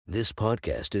This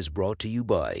podcast is brought to you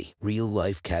by Real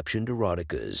Life Captioned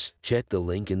Eroticas. Check the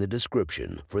link in the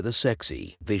description for the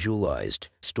sexy, visualized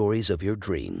stories of your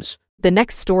dreams. The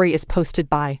next story is posted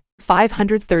by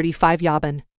 535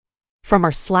 Yaban. From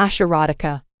our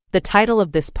 /erotica, the title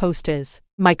of this post is,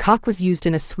 "My cock was used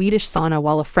in a Swedish sauna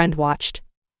while a friend watched."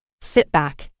 Sit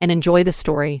back and enjoy the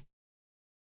story.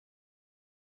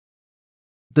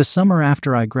 The summer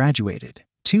after I graduated,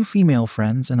 2 female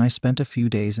friends and I spent a few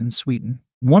days in Sweden.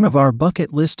 One of our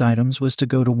bucket list items was to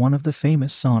go to one of the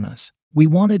famous saunas. We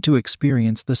wanted to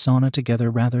experience the sauna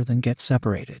together rather than get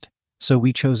separated, so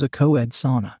we chose a co-ed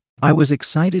sauna. I was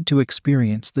excited to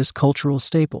experience this cultural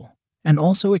staple, and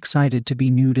also excited to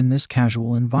be nude in this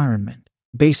casual environment.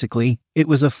 Basically, it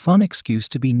was a fun excuse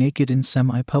to be naked in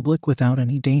semi-public without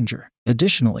any danger.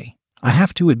 Additionally, I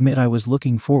have to admit I was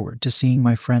looking forward to seeing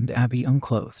my friend Abby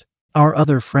unclothed. Our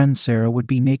other friend Sarah would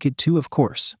be naked too, of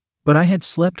course, but I had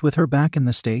slept with her back in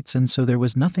the States, and so there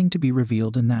was nothing to be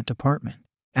revealed in that department.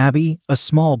 Abby, a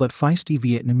small but feisty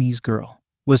Vietnamese girl,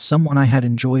 was someone I had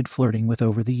enjoyed flirting with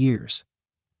over the years.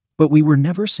 But we were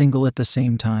never single at the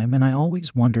same time, and I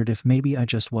always wondered if maybe I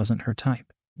just wasn't her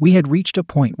type. We had reached a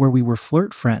point where we were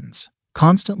flirt friends,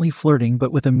 constantly flirting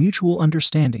but with a mutual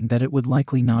understanding that it would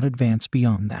likely not advance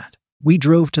beyond that. We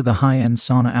drove to the high-end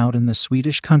sauna out in the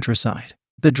Swedish countryside.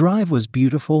 The drive was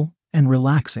beautiful and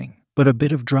relaxing, but a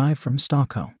bit of drive from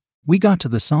Stockholm. We got to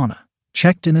the sauna,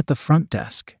 checked in at the front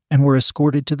desk, and were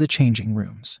escorted to the changing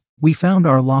rooms. We found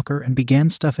our locker and began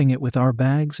stuffing it with our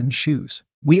bags and shoes.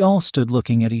 We all stood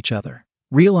looking at each other,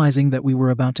 realizing that we were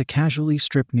about to casually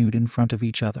strip nude in front of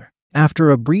each other.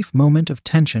 After a brief moment of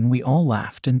tension, we all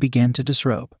laughed and began to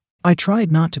disrobe. I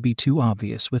tried not to be too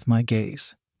obvious with my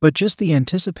gaze, but just the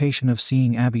anticipation of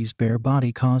seeing Abby's bare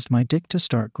body caused my dick to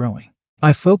start growing.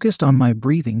 I focused on my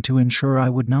breathing to ensure I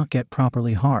would not get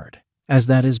properly hard, as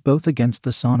that is both against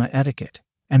the sauna etiquette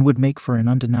and would make for an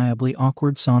undeniably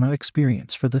awkward sauna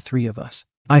experience for the 3 of us.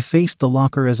 I faced the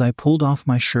locker as I pulled off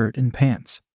my shirt and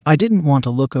pants. I didn't want to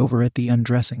look over at the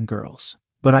undressing girls,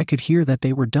 but I could hear that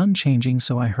they were done changing,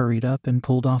 so I hurried up and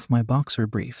pulled off my boxer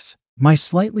briefs. My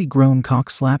slightly grown cock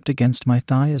slapped against my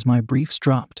thigh as my briefs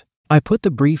dropped. I put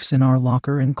the briefs in our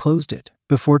locker and closed it,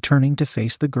 before turning to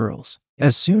face the girls.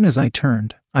 As soon as I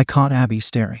turned, I caught Abby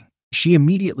staring. She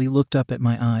immediately looked up at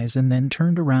my eyes and then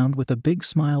turned around with a big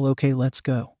smile. "Okay, let's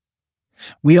go."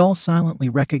 We all silently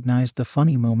recognized the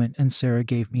funny moment, and Sarah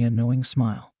gave me a knowing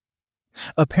smile,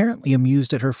 apparently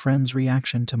amused at her friend's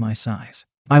reaction to my size.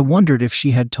 I wondered if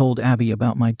she had told Abby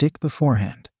about my dick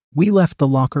beforehand. We left the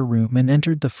locker room and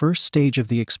entered the first stage of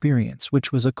the experience,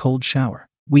 which was a cold shower.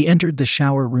 We entered the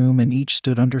shower room and each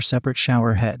stood under separate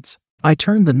shower heads. I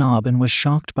turned the knob and was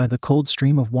shocked by the cold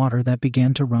stream of water that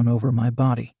began to run over my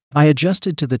body. I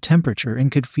adjusted to the temperature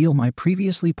and could feel my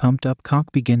previously pumped-up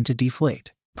cock begin to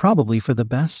deflate. Probably for the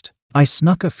best. I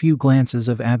snuck a few glances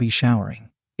of Abby showering.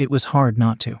 It was hard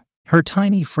not to. Her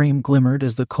tiny frame glimmered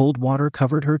as the cold water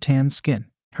covered her tan skin.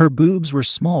 Her boobs were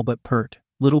small but pert,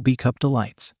 little B-cup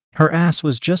delights. Her ass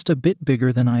was just a bit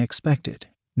bigger than I expected,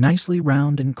 nicely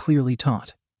round and clearly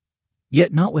taut,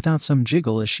 yet not without some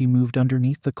jiggle as she moved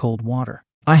underneath the cold water.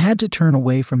 I had to turn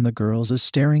away from the girls as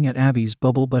staring at Abby's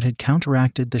bubble but had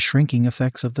counteracted the shrinking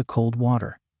effects of the cold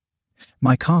water.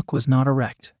 My cock was not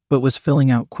erect, but was filling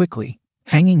out quickly,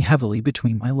 hanging heavily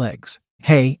between my legs.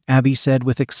 "Hey," Abby said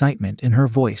with excitement in her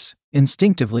voice.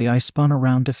 Instinctively, I spun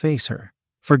around to face her,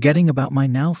 forgetting about my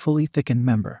now fully thickened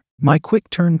member. My quick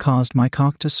turn caused my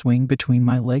cock to swing between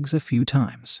my legs a few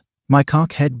times, my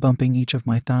cock head bumping each of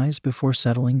my thighs before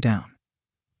settling down,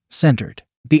 centered.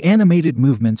 The animated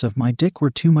movements of my dick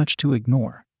were too much to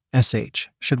ignore.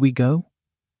 Should we go?"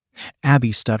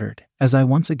 Abby stuttered, as I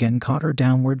once again caught her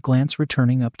downward glance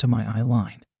returning up to my eye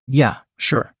line. "Yeah,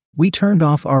 sure." We turned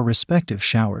off our respective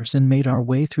showers and made our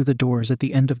way through the doors at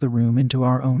the end of the room into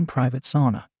our own private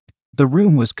sauna. The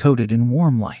room was coated in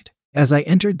warm light. As I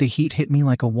entered, the heat hit me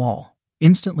like a wall.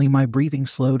 Instantly my breathing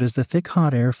slowed as the thick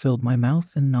hot air filled my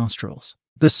mouth and nostrils.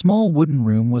 The small wooden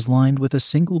room was lined with a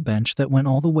single bench that went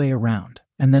all the way around,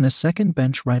 and then a second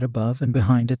bench right above and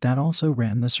behind it that also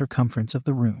ran the circumference of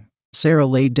the room. Sarah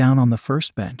laid down on the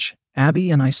first bench. Abby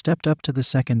and I stepped up to the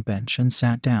second bench and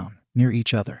sat down, near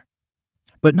each other,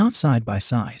 but not side by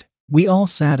side. We all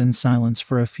sat in silence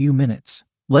for a few minutes,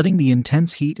 letting the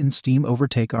intense heat and steam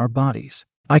overtake our bodies.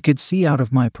 I could see out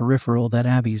of my peripheral that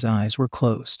Abby's eyes were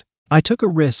closed. I took a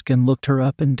risk and looked her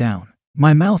up and down.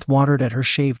 My mouth watered at her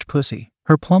shaved pussy.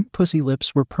 Her plump pussy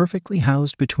lips were perfectly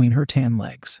housed between her tan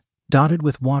legs, dotted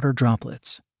with water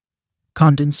droplets.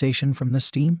 Condensation from the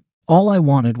steam? All I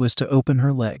wanted was to open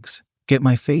her legs, get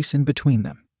my face in between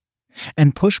them,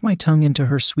 and pushed my tongue into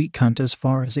her sweet cunt as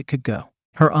far as it could go.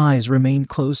 Her eyes remained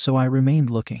closed, so I remained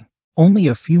looking. Only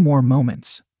a few more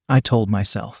moments, I told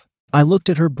myself. I looked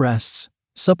at her breasts,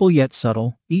 supple yet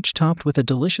subtle, each topped with a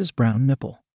delicious brown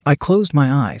nipple. I closed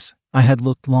my eyes. I had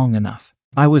looked long enough.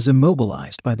 I was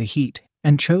immobilized by the heat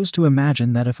and chose to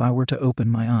imagine that if I were to open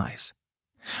my eyes,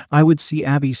 I would see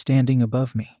Abby standing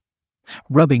above me,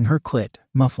 rubbing her clit,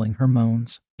 muffling her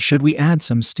moans. Should we add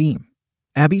some steam?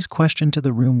 Abby's question to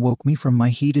the room woke me from my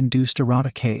heat-induced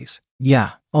erotic haze.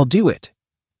 Yeah, I'll do it,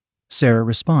 Sarah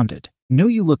responded. No,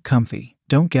 you look comfy.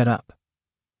 Don't get up,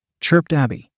 chirped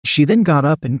Abby. She then got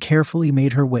up and carefully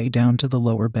made her way down to the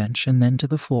lower bench and then to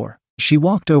the floor. She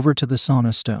walked over to the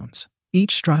sauna stones,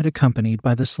 each stride accompanied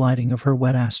by the sliding of her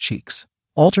wet-ass cheeks,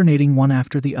 alternating one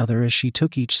after the other as she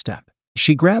took each step.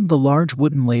 She grabbed the large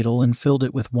wooden ladle and filled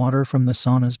it with water from the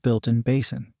sauna's built-in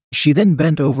basin. She then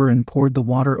bent over and poured the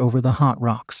water over the hot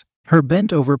rocks. Her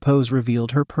bent-over pose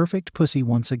revealed her perfect pussy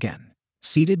once again,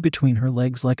 seated between her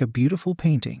legs like a beautiful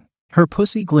painting. Her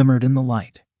pussy glimmered in the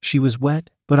light. She was wet,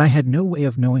 but I had no way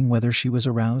of knowing whether she was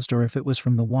aroused or if it was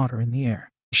from the water in the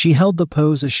air. She held the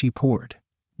pose as she poured,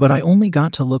 but I only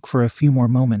got to look for a few more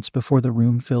moments before the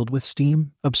room filled with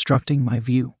steam, obstructing my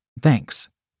view. Thanks,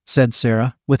 said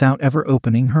Sarah, without ever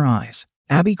opening her eyes.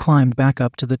 Abby climbed back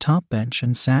up to the top bench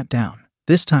and sat down,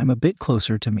 this time a bit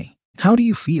closer to me. How do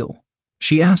you feel?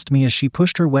 She asked me as she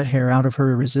pushed her wet hair out of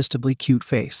her irresistibly cute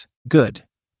face. Good,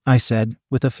 I said,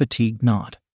 with a fatigued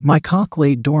nod. My cock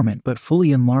lay dormant but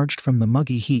fully enlarged from the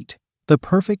muggy heat, the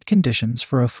perfect conditions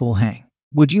for a full hang.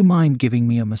 Would you mind giving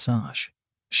me a massage?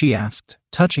 She asked,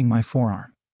 touching my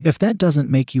forearm. If that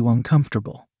doesn't make you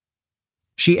uncomfortable,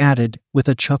 she added, with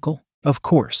a chuckle. Of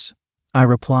course, I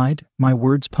replied, my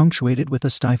words punctuated with a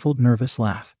stifled, nervous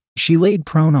laugh. She laid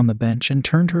prone on the bench and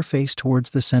turned her face towards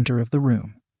the center of the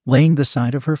room, laying the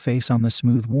side of her face on the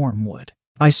smooth, warm wood.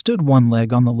 I stood one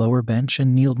leg on the lower bench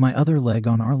and kneeled my other leg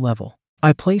on our level.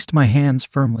 I placed my hands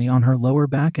firmly on her lower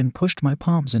back and pushed my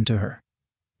palms into her,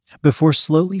 before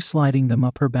slowly sliding them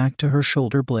up her back to her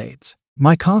shoulder blades.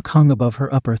 My cock hung above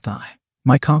her upper thigh,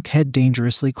 my cock head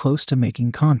dangerously close to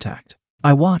making contact.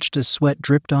 I watched as sweat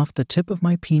dripped off the tip of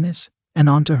my penis and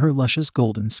onto her luscious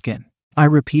golden skin. I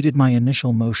repeated my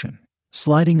initial motion,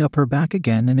 sliding up her back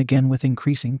again and again with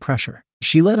increasing pressure.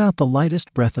 She let out the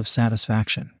lightest breath of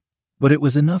satisfaction, but it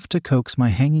was enough to coax my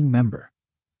hanging member,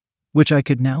 which I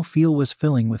could now feel was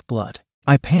filling with blood.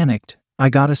 I panicked. I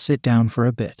gotta sit down for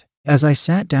a bit. As I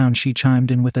sat down, she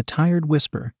chimed in with a tired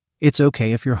whisper. It's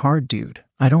okay if you're hard, dude.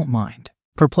 I don't mind.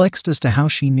 Perplexed as to how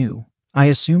she knew, I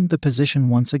assumed the position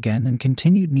once again and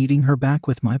continued kneading her back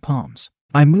with my palms.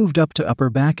 I moved up to upper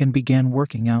back and began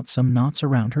working out some knots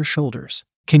around her shoulders.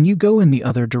 Can you go in the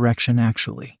other direction,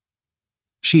 actually?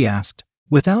 She asked.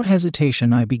 Without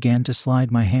hesitation, I began to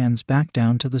slide my hands back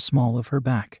down to the small of her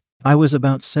back. I was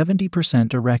about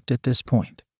 70% erect at this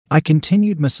point. I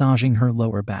continued massaging her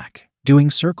lower back,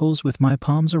 doing circles with my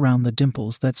palms around the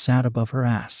dimples that sat above her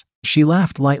ass. She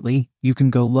laughed lightly. You can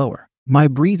go lower. My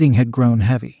breathing had grown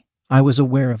heavy. I was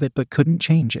aware of it but couldn't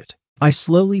change it. I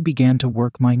slowly began to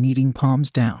work my kneading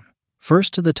palms down,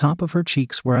 first to the top of her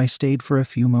cheeks where I stayed for a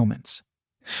few moments,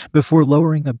 before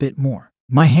lowering a bit more.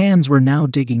 My hands were now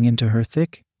digging into her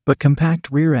thick but compact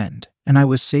rear end, and I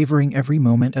was savoring every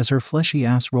moment as her fleshy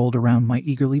ass rolled around my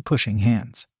eagerly pushing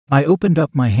hands. I opened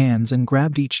up my hands and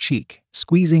grabbed each cheek,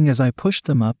 squeezing as I pushed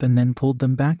them up and then pulled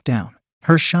them back down.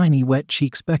 Her shiny, wet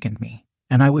cheeks beckoned me,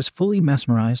 and I was fully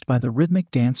mesmerized by the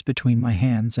rhythmic dance between my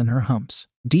hands and her humps.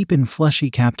 Deep in fleshy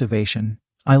captivation,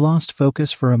 I lost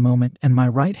focus for a moment and my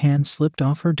right hand slipped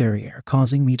off her derriere,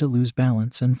 causing me to lose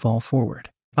balance and fall forward.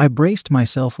 I braced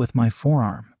myself with my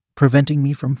forearm, preventing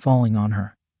me from falling on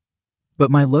her. But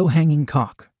my low-hanging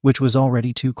cock, which was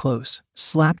already too close,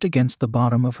 slapped against the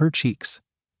bottom of her cheeks,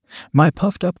 my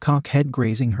puffed-up cock head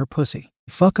grazing her pussy.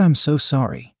 Fuck, I'm so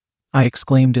sorry, I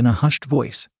exclaimed in a hushed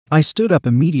voice. I stood up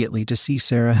immediately to see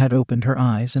Sarah had opened her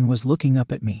eyes and was looking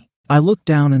up at me. I looked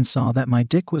down and saw that my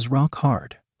dick was rock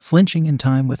hard, flinching in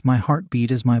time with my heartbeat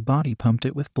as my body pumped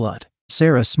it with blood.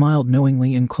 Sarah smiled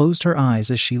knowingly and closed her eyes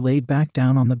as she laid back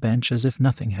down on the bench as if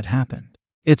nothing had happened.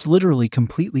 It's literally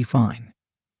completely fine,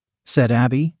 said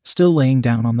Abby, still laying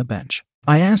down on the bench.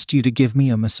 I asked you to give me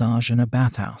a massage in a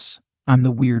bathhouse. I'm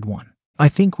the weird one. I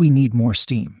think we need more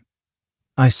steam,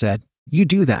 I said. You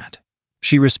do that,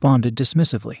 she responded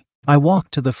dismissively. I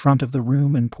walked to the front of the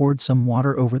room and poured some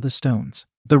water over the stones.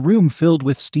 The room filled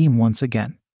with steam once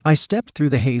again. I stepped through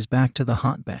the haze back to the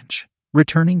hot bench,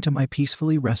 returning to my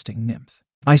peacefully resting nymph.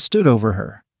 I stood over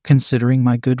her, considering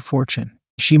my good fortune.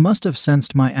 She must have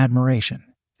sensed my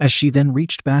admiration, as she then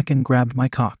reached back and grabbed my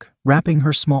cock, wrapping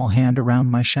her small hand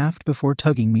around my shaft before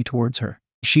tugging me towards her.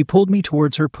 She pulled me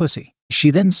towards her pussy.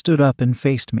 She then stood up and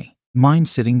faced me, mine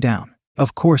sitting down.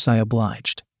 Of course I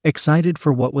obliged, excited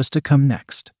for what was to come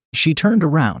next. She turned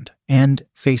around and,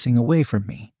 facing away from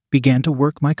me, began to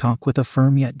work my cock with a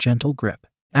firm yet gentle grip.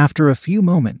 After a few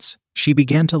moments, she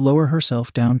began to lower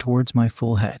herself down towards my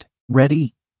full head.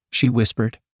 "Ready?" she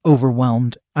whispered.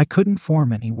 Overwhelmed, I couldn't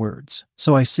form any words,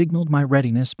 so I signaled my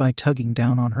readiness by tugging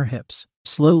down on her hips.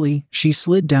 Slowly, she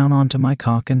slid down onto my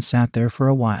cock and sat there for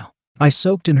a while. I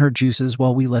soaked in her juices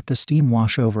while we let the steam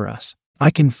wash over us.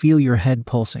 "I can feel your head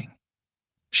pulsing."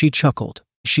 She chuckled.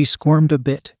 She squirmed a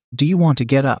bit. "Do you want to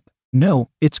get up?" "No,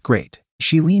 it's great."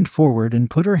 She leaned forward and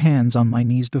put her hands on my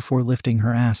knees before lifting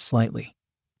her ass slightly,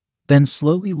 then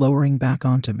slowly lowering back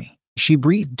onto me. She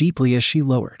breathed deeply as she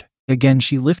lowered. Again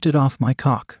she lifted off my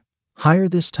cock, higher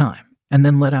this time, and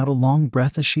then let out a long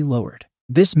breath as she lowered.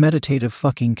 This meditative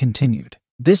fucking continued.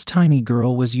 This tiny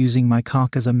girl was using my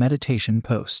cock as a meditation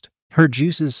post. Her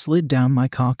juices slid down my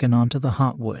cock and onto the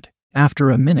hot wood. After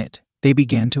a minute, they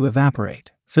began to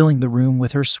evaporate, filling the room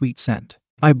with her sweet scent.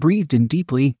 I breathed in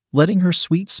deeply, letting her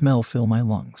sweet smell fill my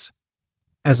lungs.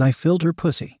 As I filled her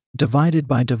pussy, divided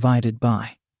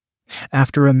by.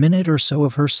 After a minute or so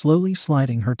of her slowly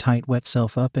sliding her tight wet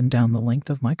self up and down the length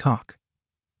of my cock,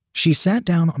 she sat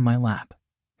down on my lap,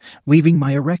 leaving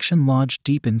my erection lodged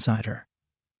deep inside her,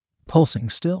 pulsing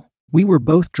still. We were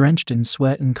both drenched in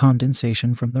sweat and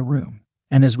condensation from the room,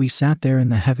 and as we sat there in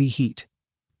the heavy heat,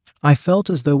 I felt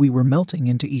as though we were melting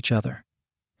into each other.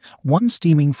 One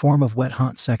steaming form of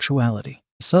wet-hot sexuality.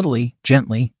 Subtly,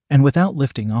 gently, and without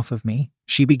lifting off of me,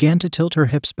 she began to tilt her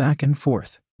hips back and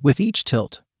forth. With each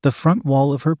tilt, the front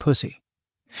wall of her pussy,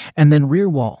 and then rear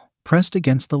wall, pressed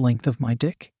against the length of my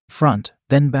dick. Front,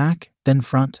 then back, then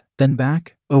front, then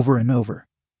back, over and over.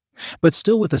 But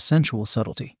still with a sensual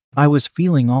subtlety. I was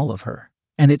feeling all of her,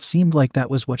 and it seemed like that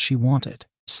was what she wanted.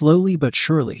 Slowly but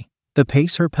surely, the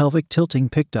pace her pelvic tilting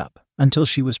picked up, until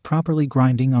she was properly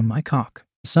grinding on my cock.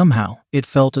 Somehow, it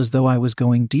felt as though I was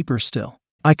going deeper still.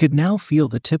 I could now feel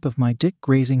the tip of my dick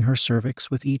grazing her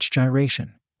cervix with each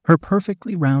gyration, her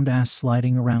perfectly round ass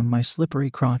sliding around my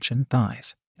slippery crotch and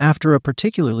thighs. After a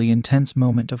particularly intense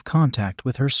moment of contact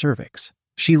with her cervix,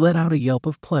 she let out a yelp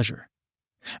of pleasure,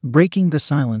 breaking the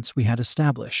silence we had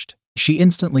established. She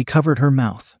instantly covered her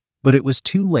mouth, but it was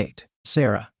too late.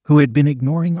 Sarah, who had been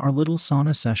ignoring our little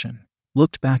sauna session,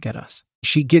 looked back at us.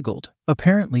 She giggled,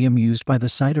 apparently amused by the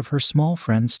sight of her small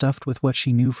friend stuffed with what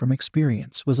she knew from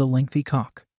experience was a lengthy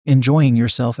cock. "Enjoying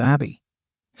yourself, Abby?"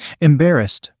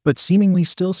 Embarrassed, but seemingly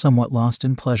still somewhat lost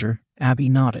in pleasure, Abby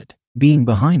nodded. Being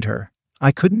behind her,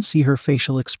 I couldn't see her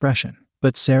facial expression,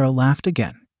 but Sarah laughed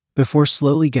again, before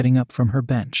slowly getting up from her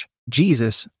bench.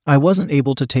 "Jesus, I wasn't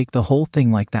able to take the whole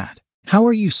thing like that. How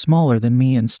are you smaller than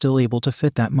me and still able to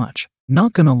fit that much?"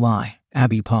 "Not gonna lie,"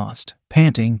 Abby paused,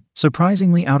 panting,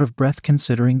 surprisingly out of breath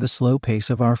considering the slow pace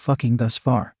of our fucking thus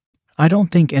far. "I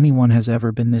don't think anyone has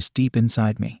ever been this deep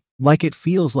inside me. Like it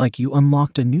feels like you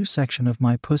unlocked a new section of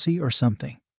my pussy or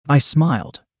something." I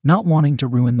smiled, not wanting to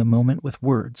ruin the moment with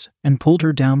words, and pulled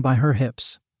her down by her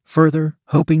hips, further,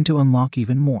 hoping to unlock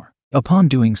even more. Upon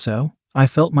doing so, I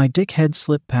felt my dick head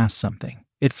slip past something.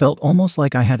 It felt almost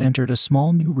like I had entered a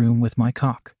small new room with my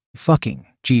cock. Fucking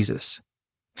Jesus.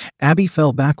 Abby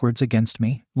fell backwards against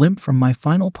me, limp from my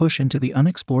final push into the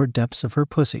unexplored depths of her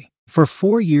pussy. For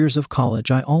 4 years of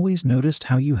college I always noticed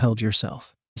how you held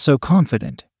yourself. So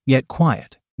confident, yet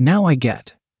quiet. Now I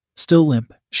get. Still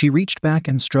limp, she reached back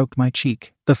and stroked my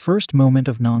cheek, the first moment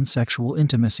of non-sexual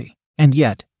intimacy. And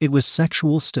yet, it was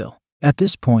sexual still. At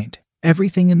this point,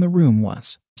 everything in the room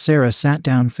was. Sarah sat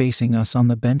down facing us on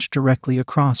the bench directly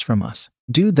across from us.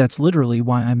 Dude, that's literally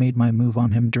why I made my move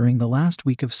on him during the last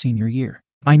week of senior year.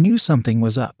 I knew something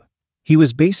was up. He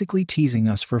was basically teasing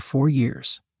us for 4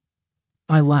 years.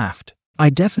 I laughed. I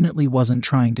definitely wasn't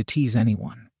trying to tease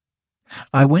anyone.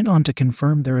 I went on to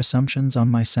confirm their assumptions on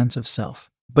my sense of self.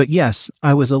 But yes,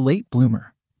 I was a late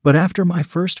bloomer. But after my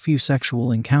first few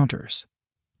sexual encounters,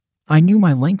 I knew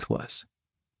my length was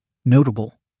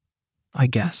notable, I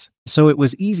guess. So it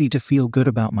was easy to feel good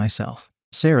about myself.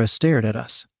 Sarah stared at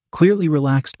us, clearly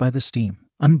relaxed by the steam,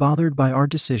 unbothered by our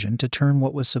decision to turn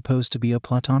what was supposed to be a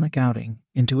platonic outing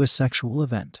into a sexual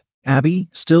event. Abby,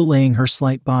 still laying her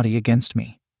slight body against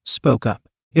me, spoke up.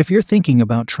 "If you're thinking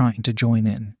about trying to join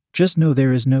in, just know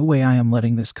there is no way I am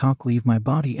letting this cock leave my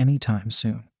body anytime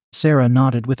soon." Sarah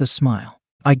nodded with a smile.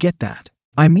 "I get that.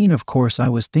 I mean, of course I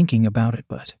was thinking about it,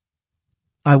 but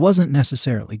I wasn't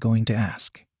necessarily going to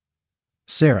ask."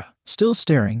 Sarah, still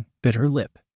staring, bit her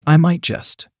lip. "I might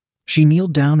just." She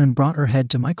kneeled down and brought her head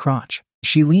to my crotch.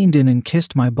 She leaned in and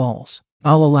kissed my balls,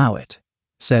 I'll allow it,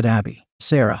 said Abby.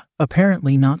 Sarah,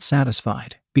 apparently not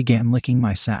satisfied, began licking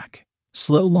my sack.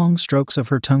 Slow, long strokes of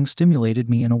her tongue stimulated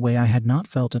me in a way I had not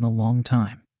felt in a long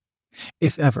time.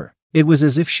 If ever. It was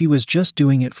as if she was just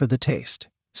doing it for the taste,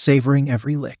 savoring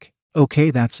every lick.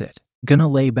 Okay, that's it. Gonna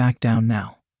lay back down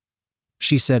now,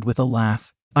 she said with a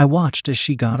laugh. I watched as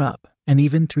she got up, and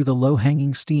even through the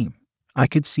low-hanging steam, I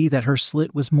could see that her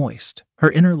slit was moist,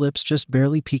 her inner lips just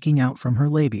barely peeking out from her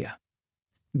labia,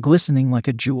 glistening like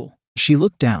a jewel. She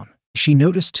looked down. She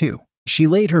noticed too. She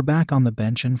laid her back on the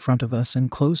bench in front of us and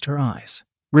closed her eyes,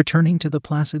 returning to the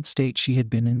placid state she had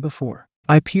been in before.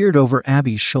 I peered over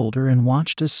Abby's shoulder and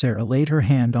watched as Sarah laid her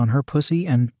hand on her pussy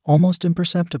and, almost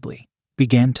imperceptibly,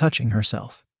 began touching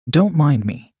herself. Don't mind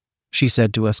me, she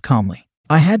said to us calmly.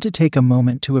 I had to take a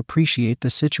moment to appreciate the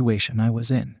situation I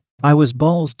was in. I was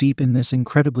balls deep in this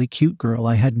incredibly cute girl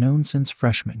I had known since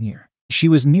freshman year. She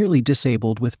was nearly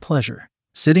disabled with pleasure,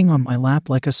 sitting on my lap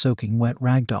like a soaking wet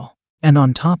ragdoll. And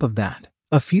on top of that,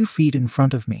 a few feet in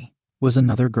front of me, was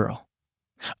another girl.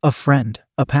 A friend,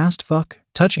 a past fuck,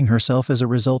 touching herself as a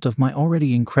result of my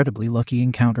already incredibly lucky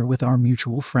encounter with our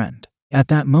mutual friend. At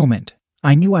that moment,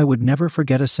 I knew I would never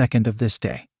forget a second of this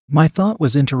day. My thought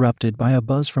was interrupted by a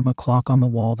buzz from a clock on the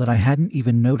wall that I hadn't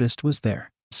even noticed was there.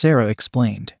 Sarah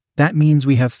explained, that means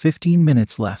we have 15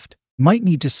 minutes left. Might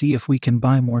need to see if we can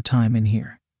buy more time in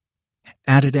here,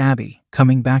 added Abby,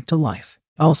 coming back to life.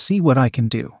 I'll see what I can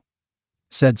do,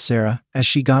 said Sarah, as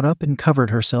she got up and covered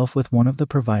herself with one of the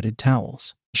provided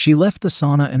towels. She left the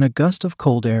sauna and a gust of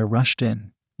cold air rushed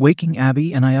in, waking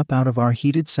Abby and I up out of our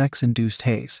heated sex-induced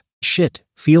haze. Shit,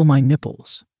 feel my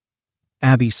nipples,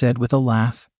 Abby said with a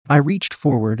laugh. I reached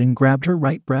forward and grabbed her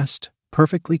right breast,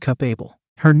 perfectly cup-able.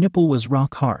 Her nipple was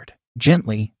rock hard.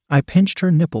 Gently, I pinched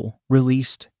her nipple,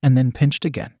 released, and then pinched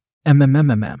again.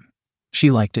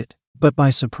 She liked it, but by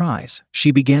surprise,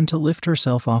 she began to lift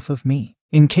herself off of me.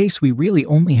 In case we really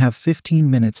only have 15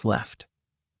 minutes left.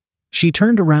 She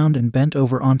turned around and bent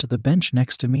over onto the bench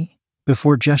next to me,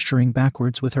 before gesturing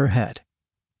backwards with her head.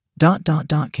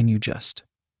 Can you just?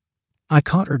 I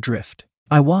caught her drift.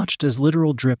 I watched as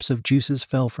literal drips of juices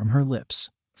fell from her lips,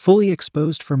 fully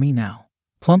exposed for me now,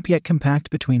 plump yet compact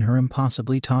between her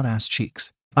impossibly taut-ass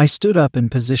cheeks. I stood up and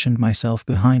positioned myself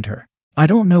behind her. I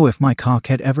don't know if my cock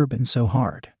had ever been so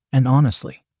hard, and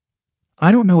honestly,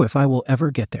 I don't know if I will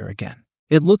ever get there again.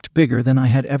 It looked bigger than I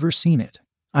had ever seen it.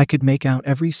 I could make out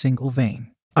every single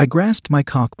vein. I grasped my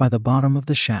cock by the bottom of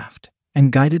the shaft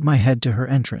and guided my head to her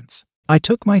entrance. I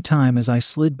took my time as I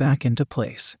slid back into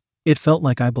place. It felt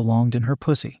like I belonged in her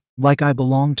pussy, like I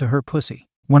belonged to her pussy.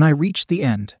 When I reached the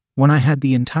end, when I had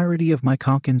the entirety of my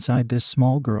cock inside this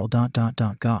small girl.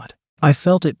 God, I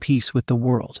felt at peace with the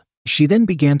world. She then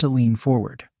began to lean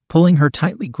forward, pulling her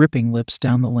tightly gripping lips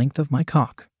down the length of my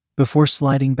cock, before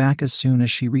sliding back as soon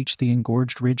as she reached the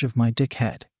engorged ridge of my dick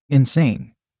head.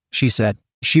 Insane, she said.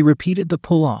 She repeated the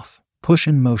pull-off,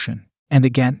 push-in motion, and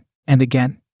again, and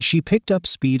again. She picked up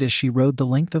speed as she rode the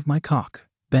length of my cock,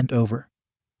 bent over,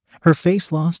 her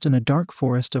face lost in a dark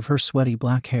forest of her sweaty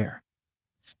black hair,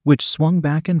 which swung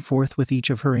back and forth with each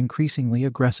of her increasingly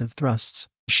aggressive thrusts.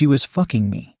 She was fucking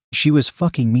me. She was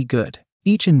fucking me good.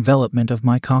 Each envelopment of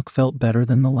my cock felt better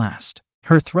than the last.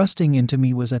 Her thrusting into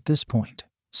me was at this point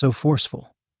so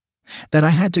forceful that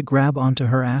I had to grab onto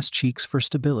her ass cheeks for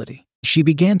stability. She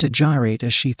began to gyrate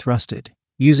as she thrusted,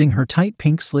 using her tight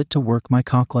pink slit to work my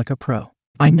cock like a pro.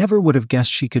 I never would have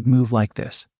guessed she could move like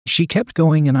this. She kept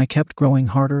going and I kept growing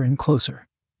harder and closer.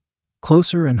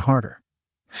 Closer and harder.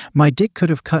 My dick could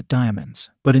have cut diamonds,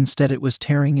 but instead it was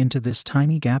tearing into this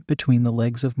tiny gap between the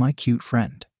legs of my cute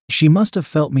friend. She must have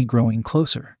felt me growing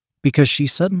closer, because she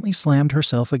suddenly slammed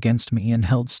herself against me and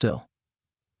held still.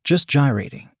 Just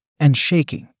gyrating. And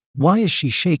shaking. Why is she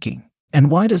shaking? And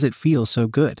why does it feel so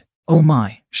good? Oh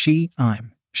my, she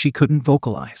couldn't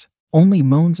vocalize. Only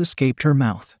moans escaped her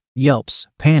mouth. Yelps,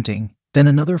 panting, then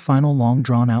another final long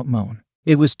drawn-out moan.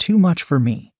 It was too much for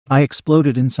me. I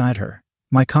exploded inside her,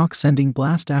 my cock sending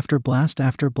blast after blast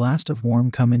after blast of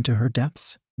warm cum into her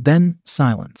depths. Then,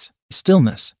 silence.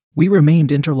 Stillness. We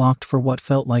remained interlocked for what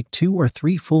felt like 2 or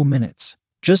 3 full minutes,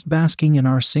 just basking in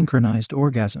our synchronized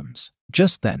orgasms.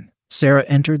 Just then, Sarah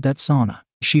entered that sauna.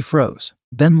 She froze,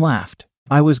 then laughed.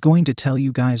 I was going to tell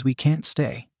you guys we can't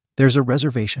stay. There's a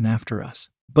reservation after us.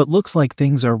 But looks like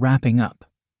things are wrapping up,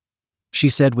 she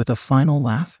said with a final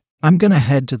laugh. I'm gonna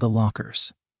head to the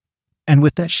lockers. And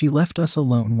with that she left us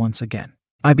alone once again.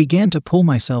 I began to pull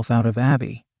myself out of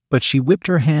Abby, but she whipped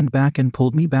her hand back and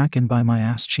pulled me back in by my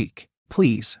ass cheek.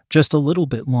 Please, just a little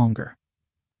bit longer.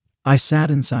 I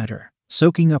sat inside her,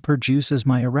 soaking up her juice as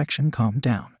my erection calmed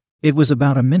down. It was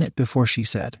about a minute before she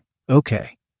said,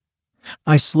 okay.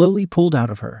 I slowly pulled out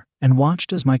of her and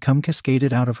watched as my cum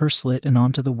cascaded out of her slit and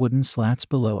onto the wooden slats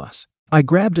below us. I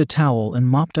grabbed a towel and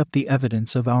mopped up the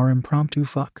evidence of our impromptu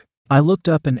fuck. I looked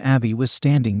up and Abby was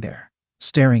standing there,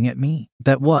 staring at me.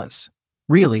 That was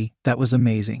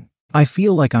amazing. I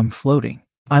feel like I'm floating.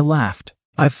 I laughed.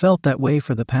 I've felt that way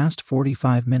for the past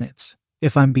 45 minutes,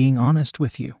 if I'm being honest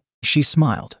with you. She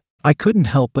smiled. I couldn't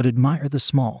help but admire the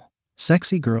small,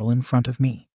 sexy girl in front of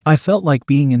me. I felt like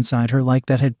being inside her, like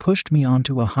that had pushed me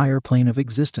onto a higher plane of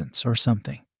existence or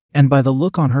something. And by the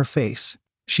look on her face,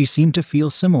 she seemed to feel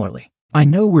similarly. I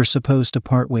know we're supposed to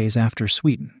part ways after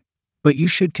Sweden, but you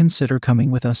should consider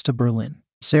coming with us to Berlin.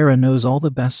 Sarah knows all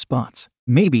the best spots.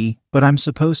 Maybe, but I'm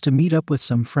supposed to meet up with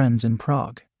some friends in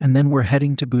Prague, and then we're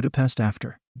heading to Budapest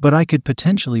after. But I could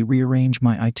potentially rearrange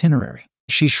my itinerary.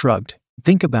 She shrugged.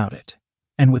 Think about it.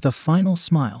 And with a final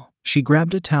smile, she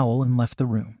grabbed a towel and left the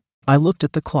room. I looked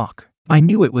at the clock. I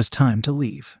knew it was time to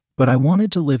leave, but I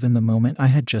wanted to live in the moment I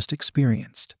had just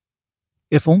experienced,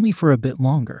 if only for a bit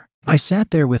longer. I sat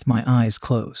there with my eyes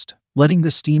closed, letting the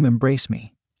steam embrace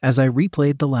me as I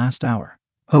replayed the last hour,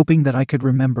 hoping that I could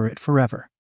remember it forever.